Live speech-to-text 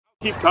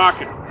Keep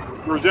talking.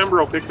 Rosember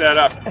will pick that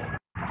up.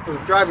 I was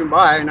driving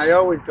by, and I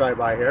always drive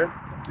by here,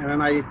 and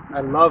then I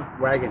love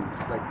wagons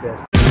like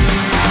this.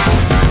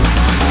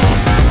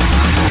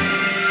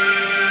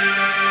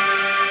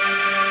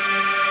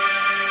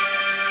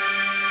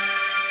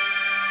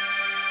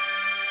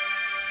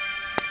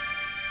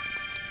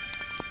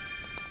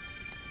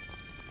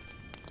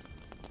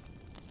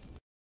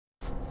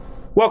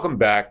 Welcome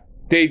back.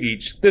 Dave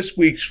Eats. This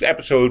week's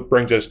episode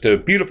brings us to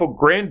beautiful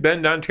Grand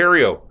Bend,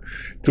 Ontario,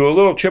 to a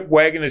little chip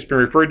wagon that's been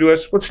referred to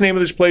us. What's the name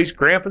of this place?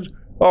 Grumpas?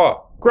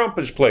 Oh,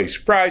 Grumpas place,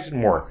 fries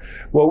and more.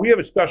 Well, we have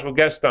a special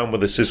guest on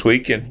with us this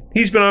week, and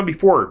he's been on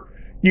before.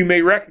 You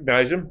may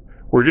recognize him.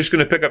 We're just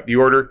going to pick up the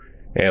order,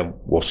 and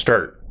we'll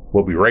start.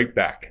 We'll be right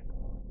back.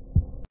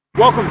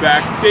 Welcome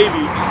back, Dave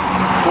Eats.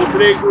 Well,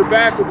 today we're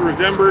back with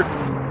Rosember.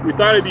 We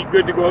thought it'd be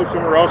good to go out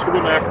somewhere else with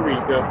him after we,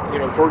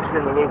 tortured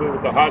him a little bit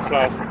with the hot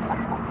sauce.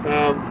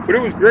 But it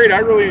was great. I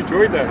really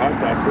enjoyed that hot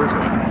sauce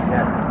personally.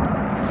 Yes.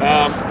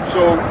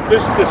 So the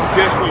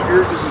suggestion is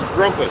yours. This is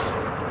Grumpas.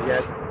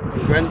 Yes.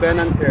 Grand Bend,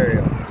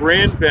 Ontario.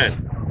 Grand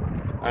Bend.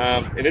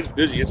 And it's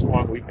busy. It's a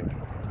long weekend.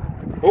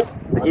 Oh,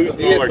 we're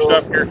losing all our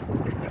stuff here.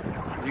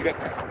 You got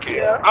that?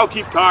 Yeah. I'll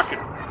keep talking.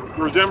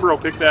 Rosember will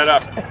pick that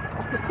up.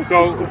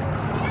 So,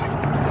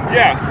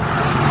 yeah.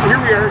 Here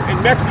we are in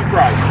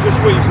Mexi-Fries. This is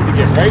what you should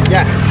get, right?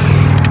 Yes.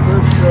 For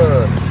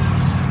sure.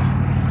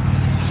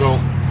 So,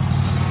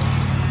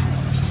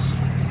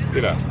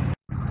 get a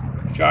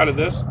shot of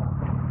this.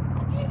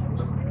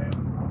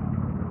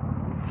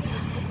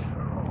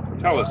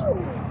 Tell us,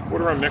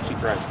 what are our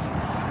Mexi-Fries?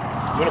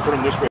 I'm going to put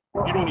them this way.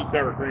 You don't eat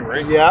sour cream,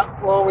 right?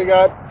 Yeah, well, we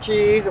got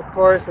cheese, of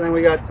course, and then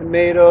we got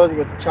tomatoes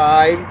with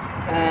chives.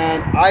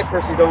 And I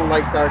personally don't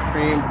like sour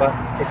cream, but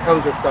it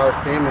comes with sour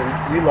cream,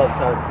 and you love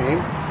sour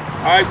cream.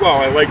 I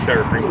like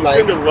sour cream. I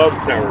tend to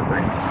love sour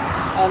cream.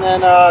 And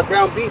then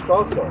ground beef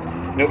also.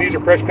 Now, these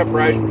are fresh cut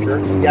fries for sure?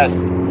 Yes,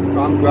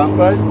 from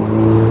Grumpas.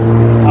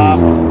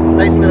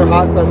 Nice little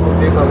hot sauce will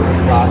do what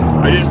we've got.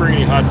 I didn't bring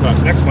any hot sauce.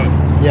 Next time.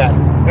 Yes.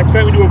 Next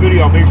time we do a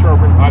video, I'll make sure I'll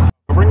bring hot sauce.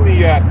 I'll bring the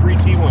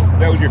 3T one.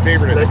 That was your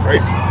favorite, I think,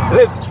 right?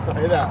 Let's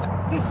try that.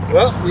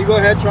 Well, you go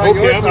ahead, try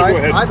your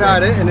side. I've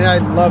had it, and I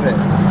love it.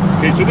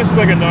 Okay, so this is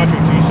like a nacho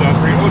cheese sauce,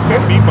 right? Oh, it's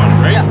got beef on it,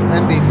 right? Yeah,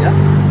 and beef, yeah.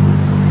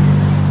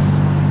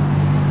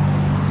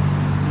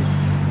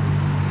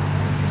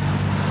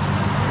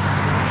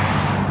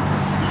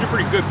 These are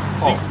pretty good.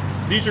 Oh.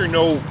 These are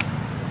no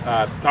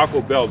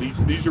Taco Bell.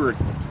 These are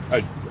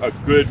a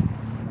good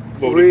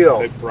real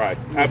type fry.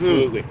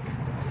 Absolutely.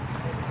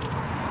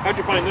 How'd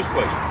you find this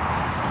place?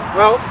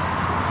 Well,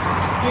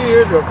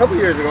 a couple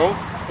years ago,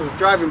 I was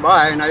driving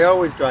by, and I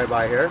always drive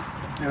by here,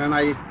 and then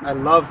I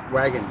love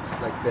wagons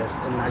like this,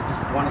 and I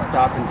just want to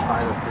stop and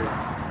try the food.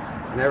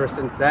 And ever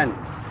since then,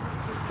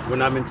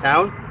 when I'm in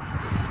town,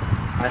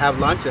 I have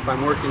lunch. If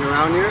I'm working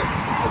around here,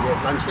 I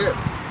get lunch here.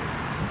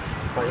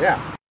 But yeah.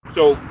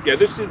 So yeah,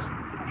 this is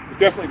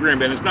definitely Grand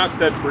Bend. It's not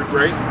Bedford,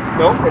 right?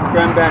 No, it's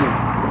Grand Bend.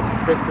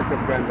 It's district of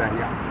Grand Bend,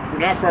 yeah. We're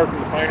not far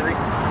from the Pinery?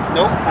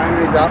 Nope,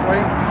 Pinery's that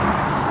way.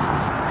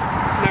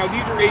 Now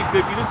these are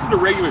 850. This is the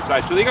regular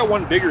size, so they got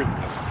one bigger than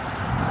this,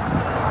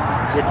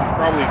 which is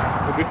probably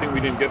a good thing we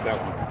didn't get that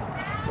one.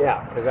 Yeah,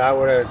 because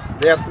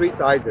they have 3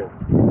 sizes: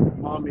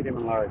 small, medium,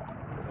 and large.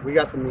 We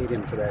got the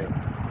medium today.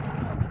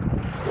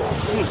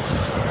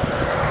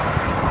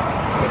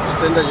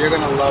 Lucinda, you're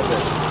gonna love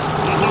this.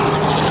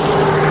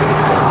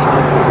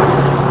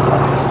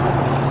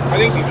 I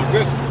think these are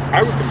good.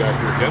 I would come back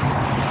here again.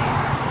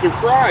 The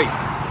fries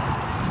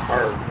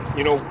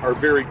are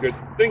very good.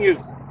 The thing is,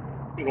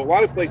 a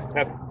lot of places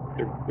have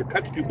their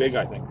cuts too big,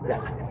 I think.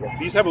 Yeah.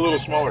 These have a little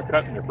smaller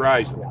cut in their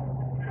fries. Yeah.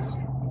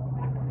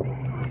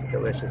 It's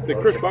delicious. They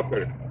crisp up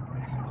better.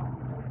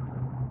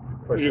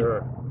 For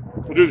sure.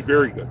 It is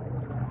very good.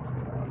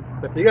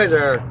 If you guys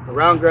are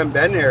around Grand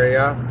Bend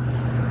area,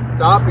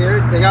 stop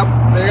here. They got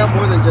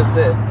more than just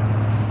this,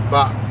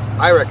 but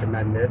I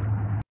recommend this.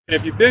 And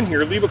if you've been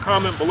here, leave a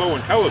comment below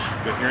and tell us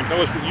you've been here and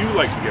tell us what you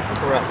like to get.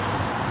 Correct.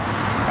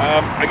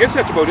 I guess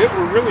that's about it.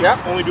 We're really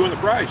only doing the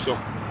fries, so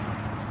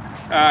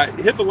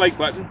hit the like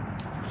button,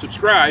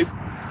 subscribe,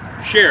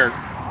 share,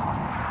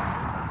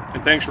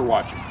 and thanks for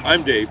watching.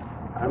 I'm Dave.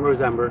 I'm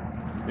Rosember.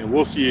 And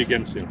we'll see you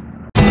again soon.